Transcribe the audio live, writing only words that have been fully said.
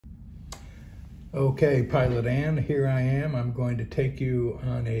Okay, Pilot Ann, here I am. I'm going to take you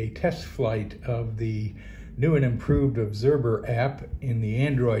on a test flight of the new and improved Observer app in the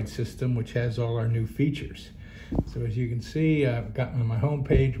Android system, which has all our new features. So as you can see, I've got on my home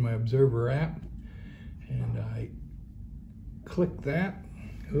page my Observer app, and I click that.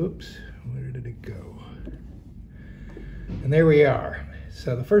 Oops, where did it go? And there we are.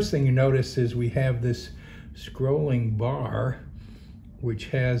 So the first thing you notice is we have this scrolling bar which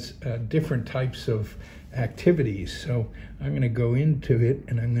has different types of activities. So I'm going to go into it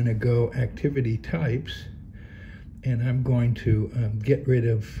and I'm going to go activity types, and I'm going to get rid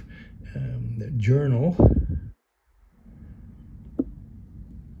of the journal,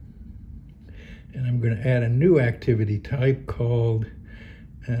 and I'm going to add a new activity type called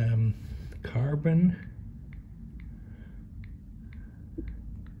carbon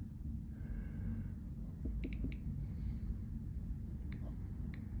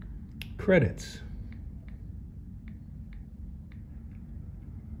credits.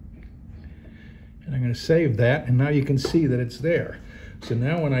 And I'm going to save that, and now you can see that it's there. So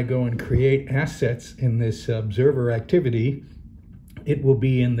now when I go and create assets in this Observer activity, it will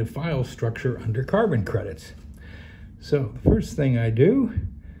be in the file structure under carbon credits. So the first thing I do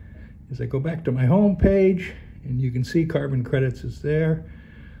is I go back to my home page, and you can see carbon credits is there.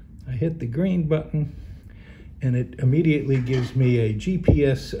 I hit the green button, and it immediately gives me a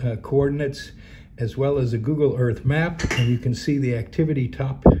GPS coordinates as well as a Google Earth map. And you can see the activity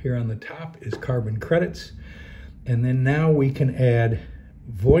top here on the top is carbon credits. And then now we can add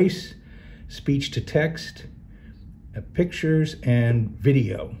voice, speech to text, pictures, and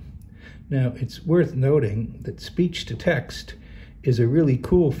video. Now it's worth noting that speech to text is a really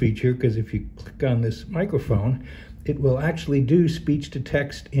cool feature, because if you click on this microphone, it will actually do speech to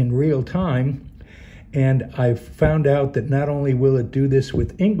text in real time. And I've found out that not only will it do this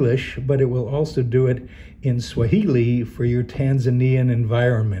with English, but it will also do it in Swahili for your Tanzanian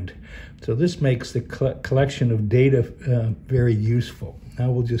environment. So this makes the collection of data very useful. Now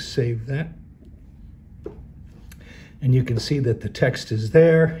we'll just save that. And you can see that the text is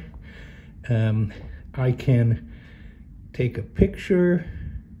there. I can take a picture.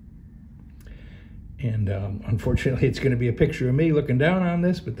 And unfortunately, it's going to be a picture of me looking down on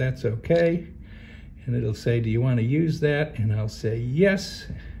this, but that's okay. And it'll say, do you want to use that? And I'll say yes.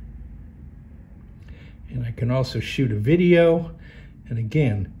 And I can also shoot a video. And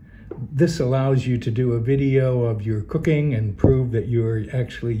again, this allows you to do a video of your cooking and prove that you're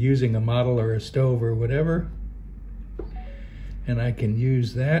actually using a model or a stove or whatever. And I can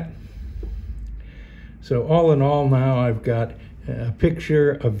use that. So all in all, now I've got a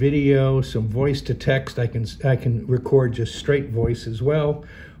picture, a video, some voice to text. I can record just straight voice as well.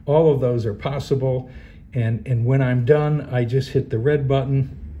 All of those are possible, and when I'm done, I just hit the red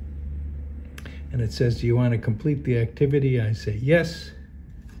button, and it says, do you want to complete the activity? I say yes,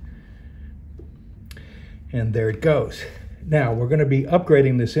 and there it goes. Now, we're going to be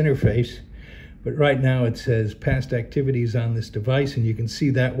upgrading this interface, but right now it says past activities on this device, and you can see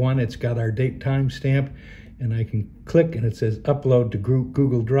that one. It's got our date timestamp, and I can click, and it says upload to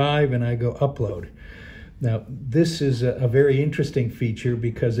Google Drive, and I go upload. Now, this is a very interesting feature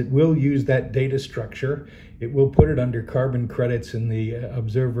because it will use that data structure. It will put it under carbon credits in the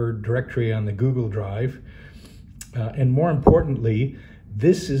Observer directory on the Google Drive. And more importantly,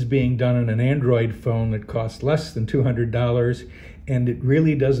 this is being done on an Android phone that costs less than $200, and it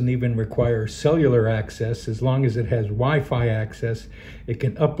really doesn't even require cellular access. As long as it has Wi-Fi access, it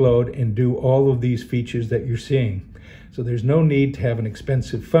can upload and do all of these features that you're seeing. So there's no need to have an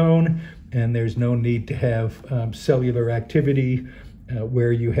expensive phone, and there's no need to have cellular activity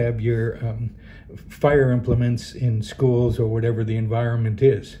where you have your fire implements in schools or whatever the environment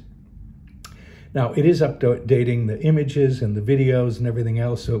is. Now, it is updating the images and the videos and everything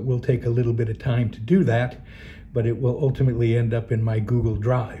else, so it will take a little bit of time to do that, but it will ultimately end up in my Google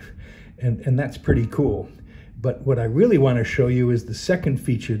Drive, and that's pretty cool. But what I really want to show you is the second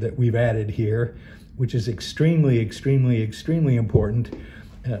feature that we've added here, which is extremely, extremely, extremely important,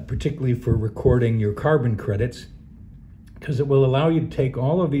 particularly for recording your carbon credits, because it will allow you to take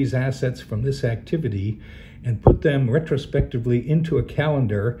all of these assets from this activity and put them retrospectively into a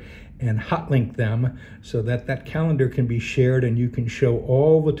calendar and hotlink them so that that calendar can be shared, and you can show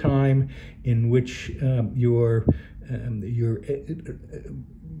all the time in which you're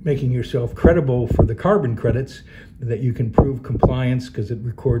making yourself credible for the carbon credits, that you can prove compliance because it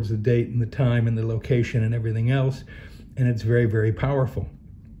records the date and the time and the location and everything else, and it's very, very powerful.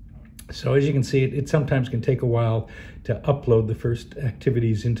 So as you can see, it sometimes can take a while to upload the first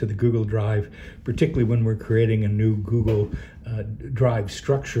activities into the Google Drive, particularly when we're creating a new Google Drive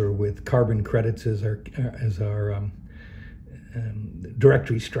structure with carbon credits as our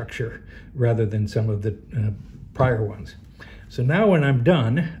directory structure rather than some of the prior ones. So now when I'm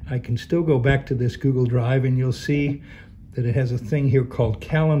done, I can still go back to this Google Drive, and you'll see that it has a thing here called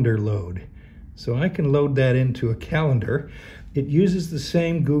Calendar Load. So I can load that into a calendar. It uses the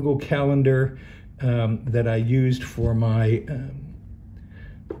same Google Calendar that I used for my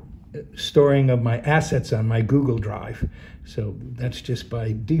storing of my assets on my Google Drive. So that's just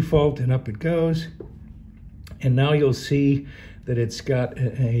by default, and up it goes. And now you'll see that it's got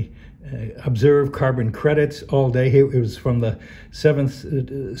a observe carbon credits all day. Here it was from the 7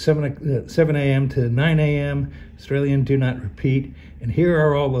 a.m. to 9 a.m. Australian do not repeat. And here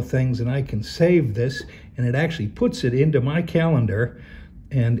are all the things, and I can save this, and it actually puts it into my calendar.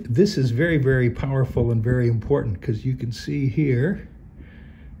 And this is very, very powerful and very important, because you can see here,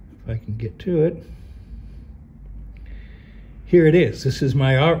 if I can get to it, here it is. This is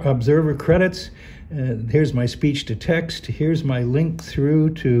my observer credits. Here's my speech to text. Here's my link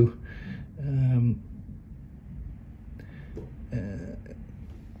through to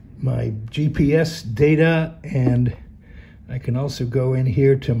my GPS data, and I can also go in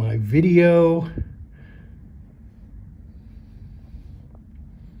here to my video.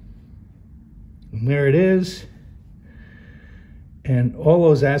 And there it is. And all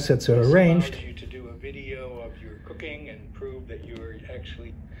those assets are arranged. Allows you to do a video of your cooking and prove that you're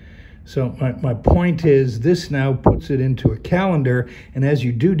actually... So my point is, this now puts it into a calendar, and as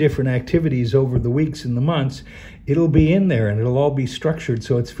you do different activities over the weeks and the months, it'll be in there and it'll all be structured,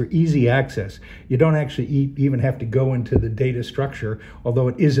 so it's for easy access. You don't actually even have to go into the data structure, although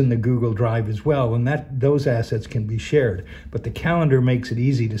it is in the Google Drive as well, and those assets can be shared. But the calendar makes it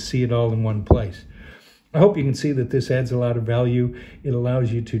easy to see it all in one place. I hope you can see that this adds a lot of value. It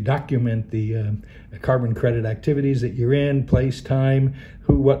allows you to document the carbon credit activities that you're in, place, time,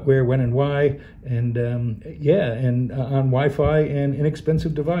 who, what, where, when, and why, and on Wi-Fi and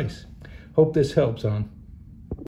inexpensive device. Hope this helps on.